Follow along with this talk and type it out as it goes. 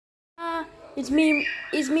It's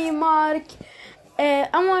me, Mark. I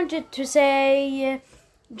wanted to say,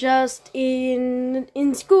 just in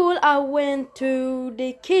school, I went to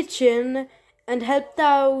the kitchen and helped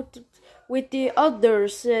out with the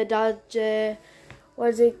others that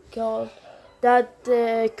what's it called?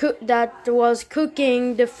 That was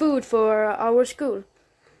cooking the food for our school.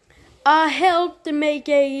 I helped make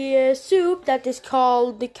a soup that is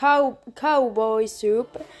called the cowboy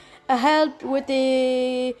soup. I helped with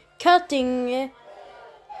the cutting,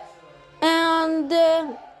 and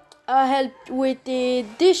I helped with the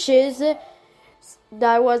dishes.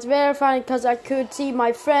 That was very fun because I could see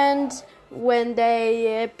my friends when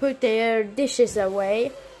they put their dishes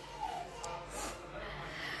away.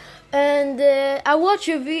 And I watched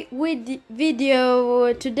a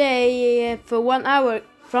video today for 1 hour,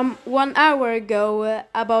 from 1 hour ago,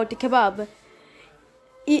 about the kebab.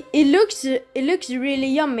 It looks really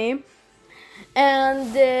yummy,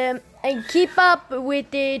 and keep up with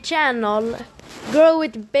the channel, grow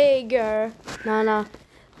it bigger. Nana,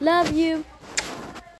 love you.